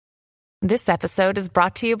This episode is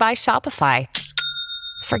brought to you by Shopify.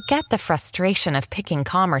 Forget the frustration of picking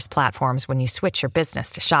commerce platforms when you switch your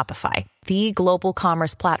business to Shopify, the global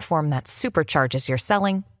commerce platform that supercharges your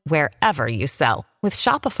selling wherever you sell. With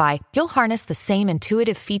Shopify, you'll harness the same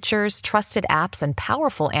intuitive features, trusted apps, and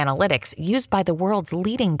powerful analytics used by the world's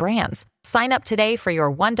leading brands. Sign up today for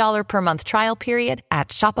your $1 per month trial period at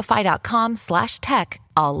shopify.com/tech,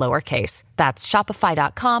 all lowercase. That's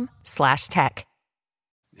shopify.com/tech.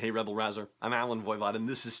 Hey, Rebel Rouser, I'm Alan Voivod, and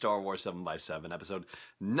this is Star Wars 7x7, episode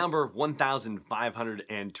number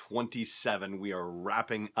 1527. We are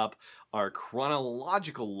wrapping up our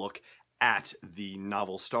chronological look at the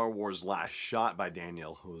novel Star Wars Last Shot by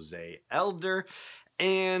Daniel Jose Elder,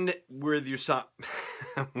 and with your top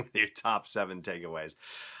 7 takeaways.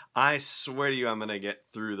 I swear to you, I'm going to get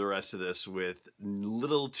through the rest of this with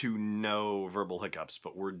little to no verbal hiccups,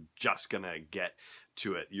 but we're just going to get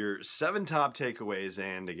to it. Your 7 top takeaways,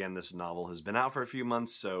 and again, this novel has been out for a few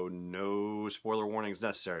months, so no spoiler warnings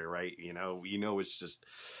necessary, right? You know, it's just,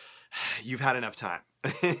 you've had enough time.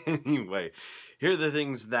 Anyway, here are the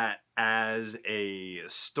things that, as a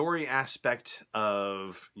story aspect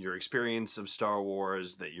of your experience of Star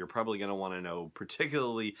Wars, that you're probably going to want to know,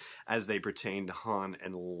 particularly as they pertain to Han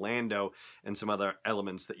and Lando, and some other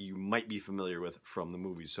elements that you might be familiar with from the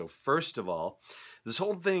movies. So first of all, this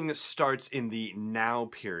whole thing starts in the now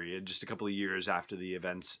period, just a couple of years after the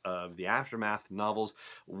events of the Aftermath novels,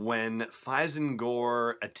 when Fyzen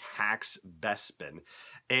Gor attacks Bespin.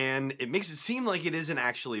 And it makes it seem like it isn't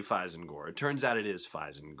actually Fyzen Gor. It turns out it is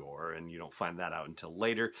Fyzen Gor, and you don't find that out until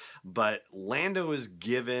later. But Lando is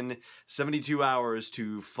given 72 hours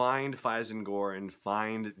to find Fyzen Gor and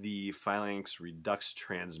find the Phalanx Redux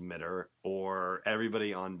transmitter, or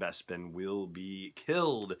everybody on Bespin will be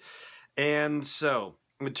killed. And so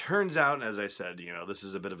it turns out, as I said, this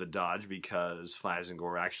is a bit of a dodge because Fyzen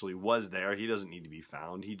Gor actually was there. He doesn't need to be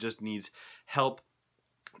found. He just needs help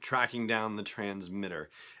tracking down the transmitter.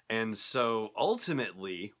 And so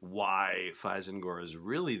ultimately why Fyzen Gor is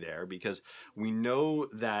really there, because we know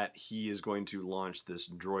that he is going to launch this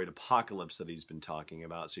droid apocalypse that he's been talking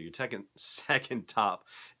about. So your second top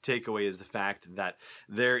takeaway is the fact that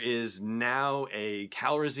there is now a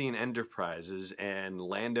Calrissian Enterprises, and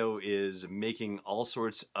Lando is making all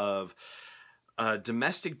sorts of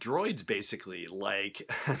domestic droids, basically,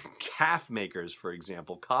 like calf makers, for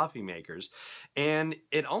example, coffee makers. And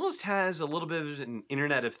it almost has a little bit of an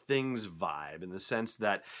Internet of Things vibe, in the sense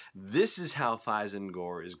that this is how Fyzen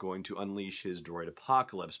Gor is going to unleash his droid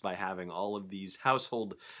apocalypse, by having all of these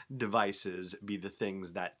household devices be the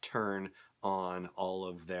things that turn on all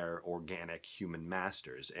of their organic human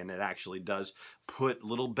masters. And it actually does put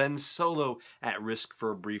little Ben Solo at risk for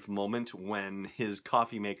a brief moment when his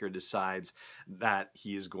coffee maker decides that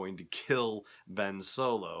he is going to kill Ben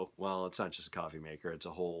Solo. Well, it's not just a coffee maker, it's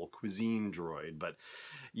a whole cuisine droid. But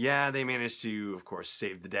yeah, they managed to, of course,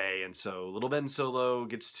 save the day. And so little Ben Solo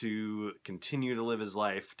gets to continue to live his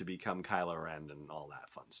life to become Kylo Ren and all that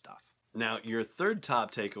fun stuff. Now, your third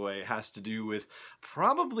top takeaway has to do with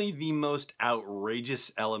probably the most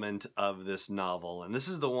outrageous element of this novel. And this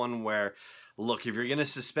is the one where, look, if you're going to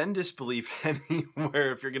suspend disbelief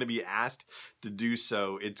anywhere, if you're going to be asked to do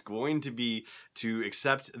so, it's going to be to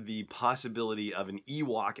accept the possibility of an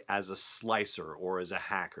Ewok as a slicer or as a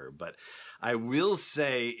hacker. But I will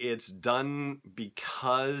say it's done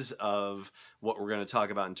because of what we're going to talk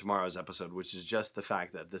about in tomorrow's episode, which is just the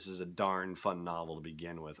fact that this is a darn fun novel to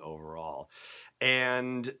begin with overall.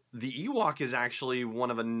 And the Ewok is actually one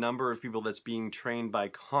of a number of people that's being trained by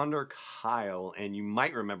Condor Kyle, and you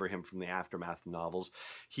might remember him from the Aftermath novels.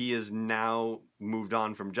 He is now moved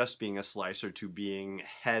on from just being a slicer to being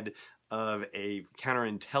head of a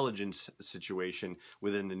counterintelligence situation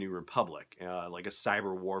within the New Republic, like a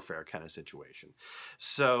cyber warfare kind of situation.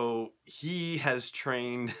 So he has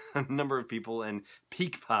trained a number of people, and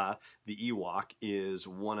Peekpa, the Ewok, is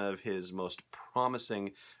one of his most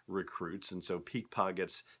promising recruits, and so Peekpa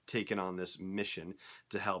gets taken on this mission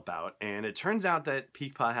to help out. And it turns out that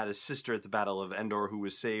Peekpa had a sister at the Battle of Endor who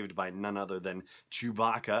was saved by none other than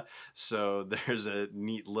Chewbacca. So there's a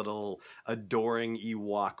neat little adoring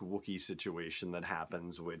Ewok Wookiee situation that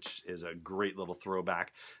happens, which is a great little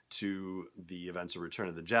throwback to the events of Return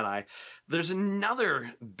of the Jedi. There's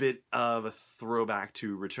another bit of a throwback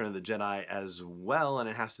to Return of the Jedi as well, and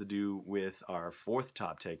it has to do with our fourth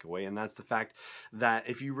top takeaway, and that's the fact that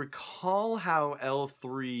if you recall how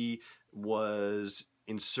L3 was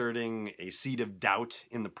inserting a seed of doubt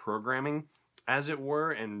in the programming, as it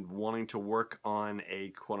were, and wanting to work on a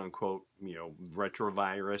quote-unquote,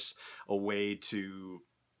 retrovirus, a way to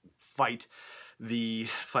fight the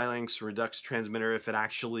Phalanx Redux transmitter, if it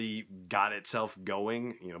actually got itself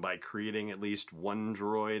going, by creating at least one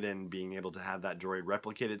droid and being able to have that droid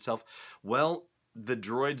replicate itself, well, the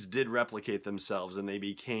droids did replicate themselves and they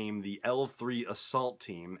became the L3 assault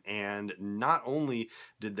team. And not only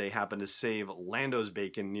did they happen to save Lando's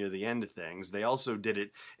bacon near the end of things, they also did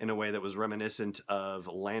it in a way that was reminiscent of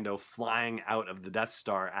Lando flying out of the Death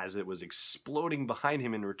Star as it was exploding behind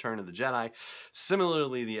him in Return of the Jedi.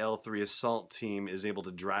 Similarly, the L3 assault team is able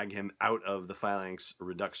to drag him out of the Phalanx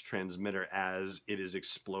Redux transmitter as it is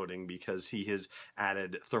exploding because he has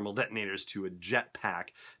added thermal detonators to a jetpack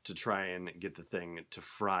to try and get the thing to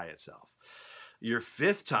fry itself. Your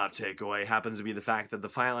fifth top takeaway happens to be the fact that the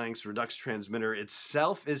Phalanx Redux transmitter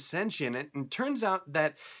itself is sentient, and it turns out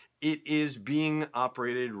that it is being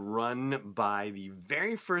run by the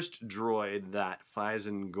very first droid that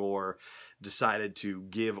Fyzen Gor decided to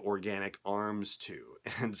give organic arms to.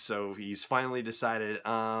 And so he's finally decided,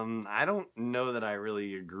 I don't know that I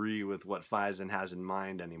really agree with what Fyzen has in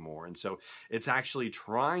mind anymore. And so it's actually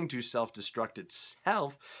trying to self-destruct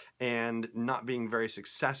itself and not being very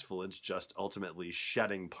successful. It's just ultimately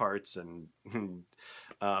shedding parts and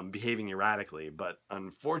behaving erratically. But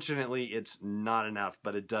unfortunately, it's not enough,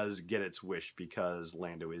 but it does get its wish because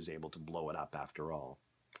Lando is able to blow it up after all.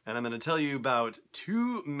 And I'm going to tell you about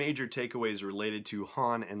two major takeaways related to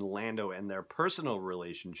Han and Lando and their personal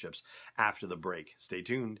relationships after the break. Stay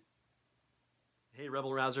tuned. Hey,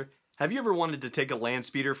 Rebel Rouser. Have you ever wanted to take a land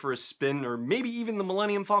speeder for a spin, or maybe even the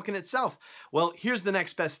Millennium Falcon itself? Well, here's the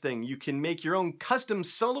next best thing. You can make your own custom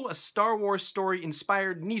Solo a Star Wars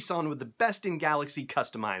story-inspired Nissan with the best-in-galaxy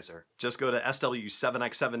customizer. Just go to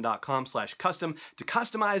sw7x7.com/custom to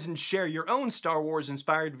customize and share your own Star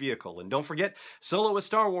Wars-inspired vehicle. And don't forget, Solo a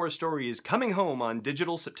Star Wars story is coming home on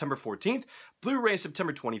digital September 14th, Blu-ray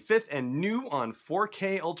September 25th, and new on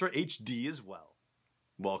 4K Ultra HD as well.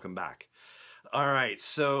 Welcome back. All right,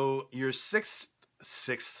 so your sixth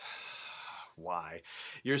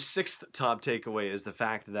top takeaway is the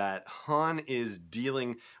fact that Han is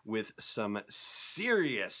dealing with some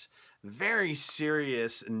serious, very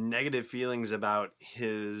serious negative feelings about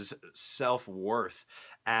his self-worth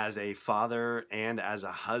as a father and as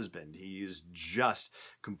a husband. He's just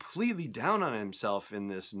completely down on himself in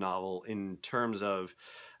this novel in terms of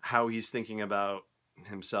how he's thinking about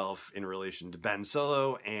himself in relation to Ben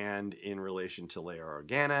Solo and in relation to Leia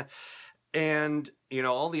Organa. And,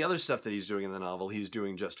 all the other stuff that he's doing in the novel, he's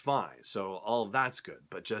doing just fine. So all of that's good.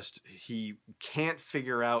 But just he can't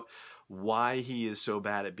figure out why he is so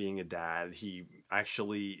bad at being a dad. He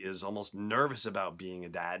actually is almost nervous about being a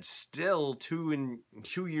dad. Still, 2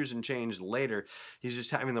 years and change later, he's just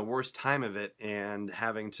having the worst time of it and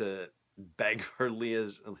having to beg for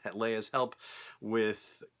Leia's help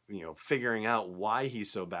with figuring out why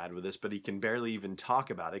he's so bad with this, but he can barely even talk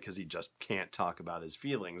about it because he just can't talk about his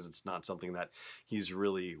feelings. It's not something that he's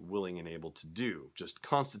really willing and able to do. Just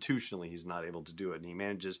constitutionally, he's not able to do it. And he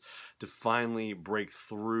manages to finally break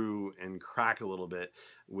through and crack a little bit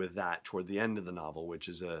with that toward the end of the novel, which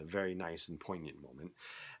is a very nice and poignant moment.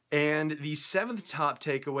 And the seventh top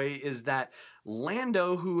takeaway is that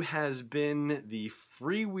Lando, who has been the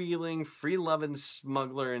freewheeling, free-loving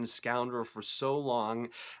smuggler and scoundrel for so long,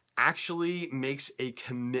 actually makes a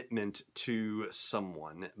commitment to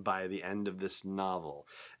someone by the end of this novel.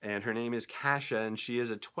 And her name is Kasha, and she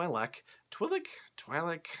is a Twi'lek.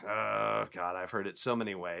 Twi'lek? Oh, God, I've heard it so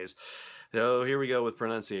many ways. So here we go with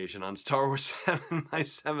pronunciation on Star Wars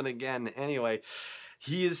 7x7 again. Anyway,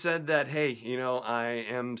 he has said that, hey, I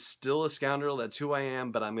am still a scoundrel. That's who I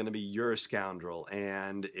am, but I'm going to be your scoundrel.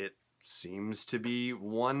 And it seems to be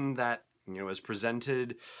one that, is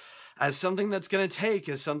presented as something that's going to take,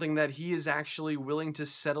 as something that he is actually willing to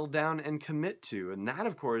settle down and commit to. And that,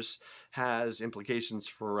 of course, has implications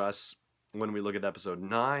for us when we look at episode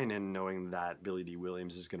 9 and knowing that Billy D.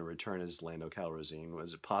 Williams is going to return as Lando Calrissian.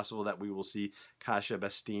 Was it possible that we will see Kasha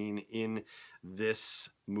Bastine in this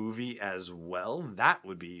movie as well? That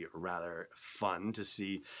would be rather fun to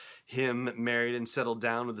see him married and settled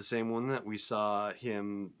down with the same one that we saw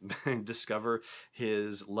him discover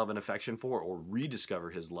his love and affection for, or rediscover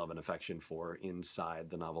his love and affection for inside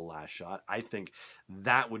the novel Last Shot. I think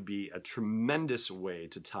that would be a tremendous way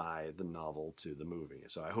to tie the novel to the movie.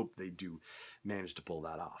 So I hope they do manage to pull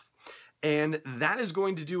that off. And that is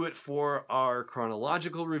going to do it for our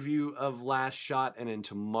chronological review of Last Shot. And in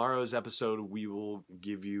tomorrow's episode, we will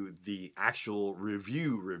give you the actual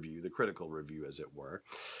review, the critical review, as it were.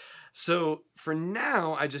 So for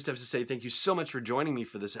now, I just have to say thank you so much for joining me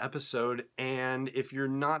for this episode. And if you're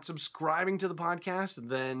not subscribing to the podcast,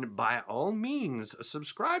 then by all means,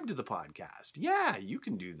 subscribe to the podcast. Yeah, you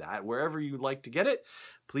can do that wherever you like to get it.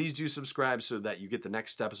 Please do subscribe so that you get the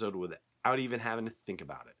next episode without even having to think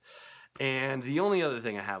about it. And the only other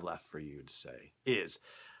thing I have left for you to say is,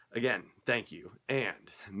 again, thank you. And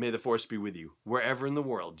may the force be with you wherever in the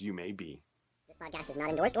world you may be. This podcast is not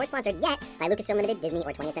endorsed or sponsored yet by Lucasfilm Limited, Disney,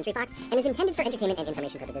 or 20th Century Fox, and is intended for entertainment and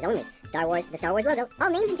information purposes only. Star Wars, the Star Wars logo, all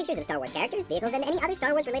names and pictures of Star Wars characters, vehicles, and any other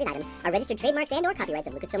Star Wars-related items are registered trademarks and/or copyrights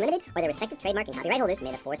of Lucasfilm Limited or their respective trademark and copyright holders.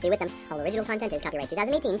 May the force be with them. All original content is copyright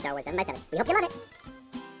 2018 Star Wars 7x7. We hope you love it.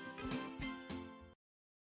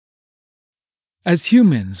 As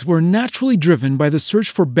humans, we're naturally driven by the search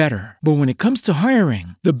for better. But when it comes to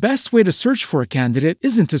hiring, the best way to search for a candidate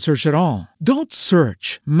isn't to search at all. Don't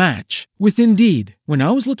search, match with Indeed. When I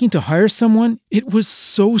was looking to hire someone, it was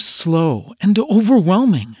so slow and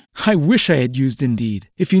overwhelming. I wish I had used Indeed.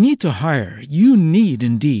 If you need to hire, you need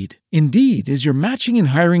Indeed. Indeed is your matching and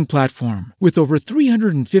hiring platform with over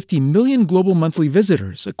 350 million global monthly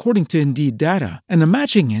visitors, according to Indeed data, and a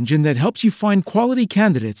matching engine that helps you find quality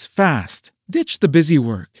candidates fast. Ditch the busy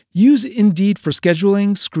work. Use Indeed for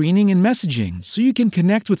scheduling, screening, and messaging so you can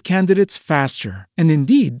connect with candidates faster. And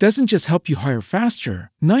Indeed doesn't just help you hire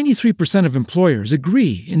faster. 93% of employers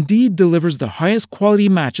agree Indeed delivers the highest quality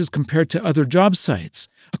matches compared to other job sites,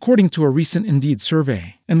 according to a recent Indeed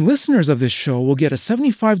survey. And listeners of this show will get a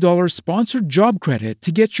 $75 sponsored job credit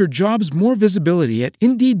to get your jobs more visibility at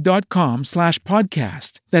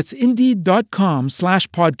Indeed.com/podcast. That's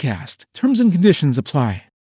Indeed.com/podcast. Terms and conditions apply.